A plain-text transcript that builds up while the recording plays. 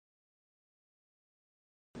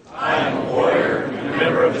I am a warrior and a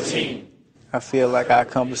member of the team. I feel like I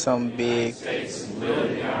accomplished something big.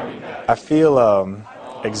 I feel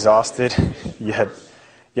exhausted, yet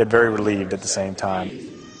very relieved at the same time.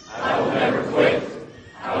 I will never quit.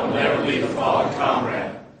 I will never leave a fallen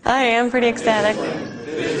comrade. I am pretty ecstatic.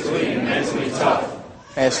 Physically and mentally tough.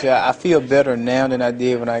 Actually, I feel better now than I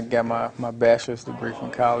did when I got my bachelor's degree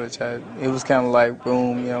from college. It was kind of like,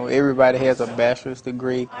 boom, you know, everybody has a bachelor's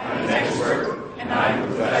degree. I'm an expert and I'm a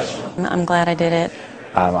professional. I'm glad I did it.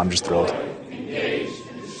 I'm just thrilled. Engage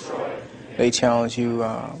and destroy. They challenge you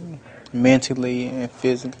mentally and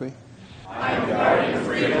physically. I am guardian of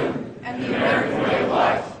freedom and the American way of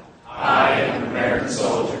life. I am an American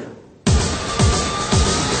soldier.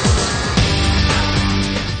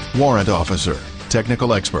 Warrant officer,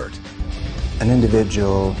 technical expert. An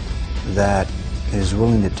individual that is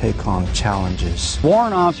willing to take on challenges.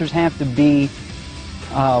 Warrant officers have to be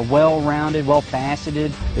well-rounded,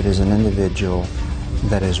 well-faceted. It is an individual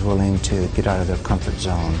that is willing to get out of their comfort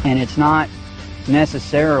zone. And it's not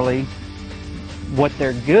necessarily what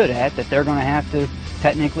they're good at that they're going to have to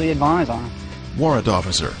technically advise on. Warrant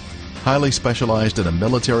officer, highly specialized in a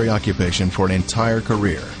military occupation for an entire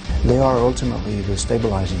career. They are ultimately the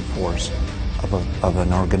stabilizing force of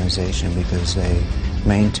an organization because they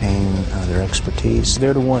maintain their expertise.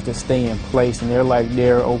 They're the ones that stay in place, and they're like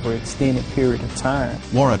there over an extended period of time.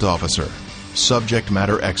 Warrant officer, subject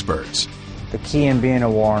matter experts. The key in being a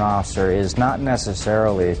warrant officer is not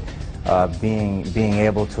necessarily being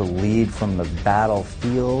able to lead from the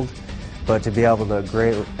battlefield, but to be able to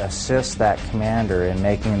greatly assist that commander in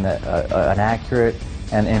making an accurate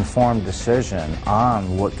and informed decision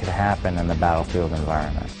on what could happen in the battlefield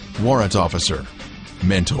environment. Warrant officer,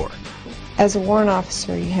 mentor. As a warrant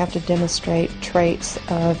officer, you have to demonstrate traits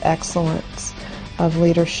of excellence, of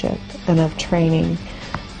leadership, and of training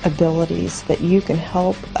abilities that you can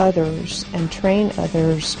help others and train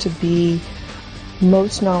others to be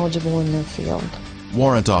most knowledgeable in their field.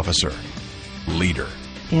 Warrant officer, leader.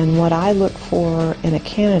 And what I look for in a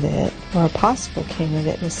candidate or a possible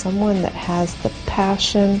candidate is someone that has the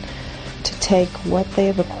passion to take what they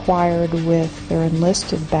have acquired with their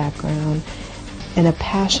enlisted background and a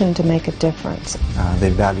passion to make a difference.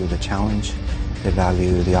 They value the challenge, they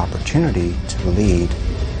value the opportunity to lead,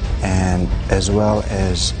 and as well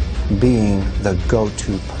as being the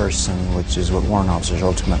go-to person, which is what warrant officers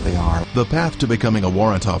ultimately are. The path to becoming a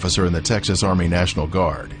warrant officer in the Texas Army National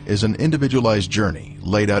Guard is an individualized journey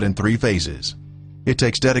laid out in 3 phases. It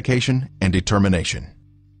takes dedication and determination.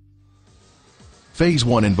 Phase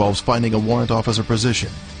 1 involves finding a warrant officer position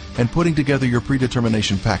and putting together your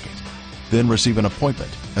predetermination packet, then receive an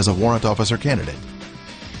appointment as a warrant officer candidate.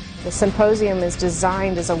 The symposium is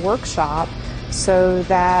designed as a workshop so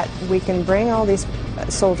that we can bring all these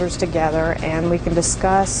soldiers together and we can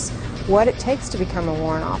discuss what it takes to become a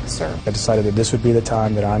warrant officer. I decided that this would be the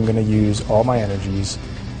time that I'm going to use all my energies,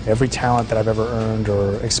 every talent that I've ever earned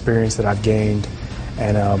or experience that I've gained,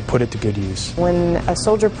 and put it to good use. When a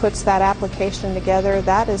soldier puts that application together,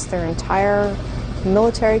 that is their entire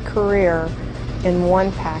military career in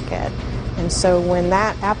one packet. And so when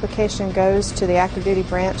that application goes to the active duty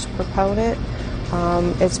branch proponent,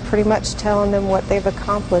 it's pretty much telling them what they've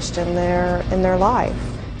accomplished in their life.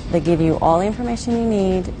 They give you all the information you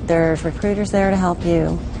need. There's recruiters there to help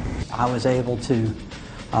you. I was able to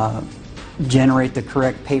generate the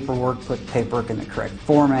correct paperwork, put the paperwork in the correct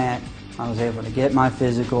format. I was able to get my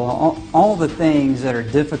physical, all the things that are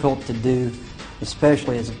difficult to do,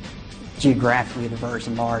 especially as geographically diverse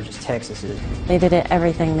and large as Texas is. They did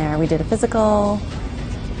everything there. We did a physical,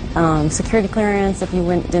 security clearance if you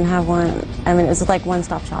didn't have one. I mean, it was like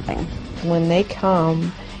one-stop shopping. When they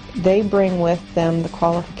come, they bring with them the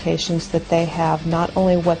qualifications that they have, not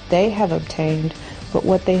only what they have obtained, but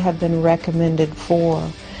what they have been recommended for.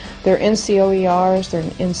 Their NCOERs, their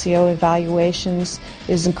NCO evaluations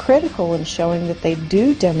is critical in showing that they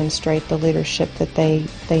do demonstrate the leadership that they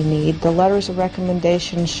need. The letters of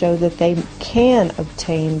recommendation show that they can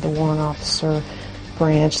obtain the warrant officer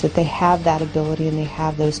branch, that they have that ability and they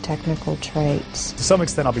have those technical traits. To some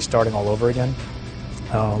extent, I'll be starting all over again,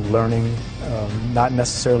 learning not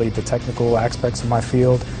necessarily the technical aspects of my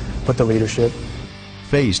field, but the leadership.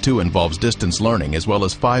 Phase 2 involves distance learning as well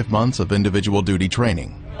as 5 months of individual duty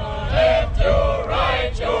training.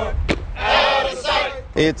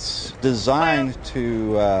 It's designed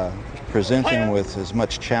to present them with as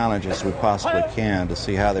much challenge as we possibly can to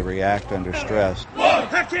see how they react under stress.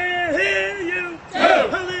 I can't hear you. A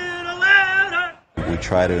little louder. We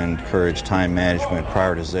try to encourage time management,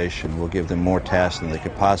 prioritization. We'll give them more tasks than they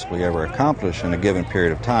could possibly ever accomplish in a given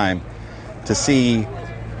period of time to see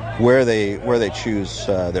where they choose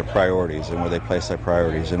their priorities and where they place their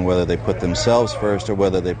priorities, and whether they put themselves first or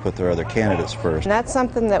whether they put their other candidates first. And that's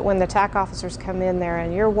something that when the TAC officers come in there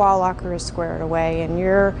and your wall locker is squared away and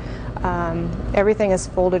your everything is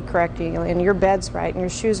folded correctly and your bed's right and your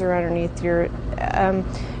shoes are underneath your,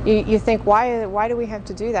 you think, why do we have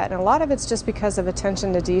to do that? And a lot of it's just because of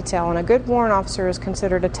attention to detail, and a good warrant officer is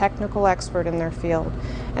considered a technical expert in their field,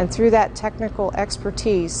 and through that technical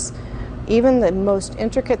expertise, even the most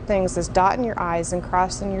intricate things as dotting your I's and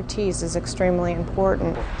crossing your T's is extremely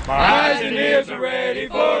important. My eyes and ears are ready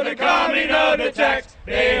for the coming of the tax.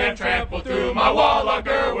 They have trampled through my wall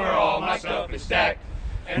locker where all my stuff is stacked.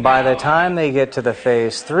 By the time they get to the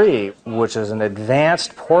Phase 3, which is an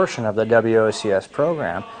advanced portion of the WOCS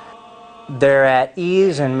program, they're at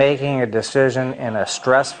ease in making a decision in a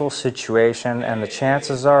stressful situation, and the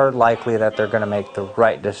chances are likely that they're going to make the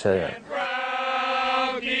right decision.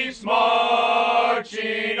 Keeps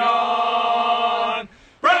marching on.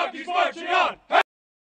 Brown keeps marching on. Hey!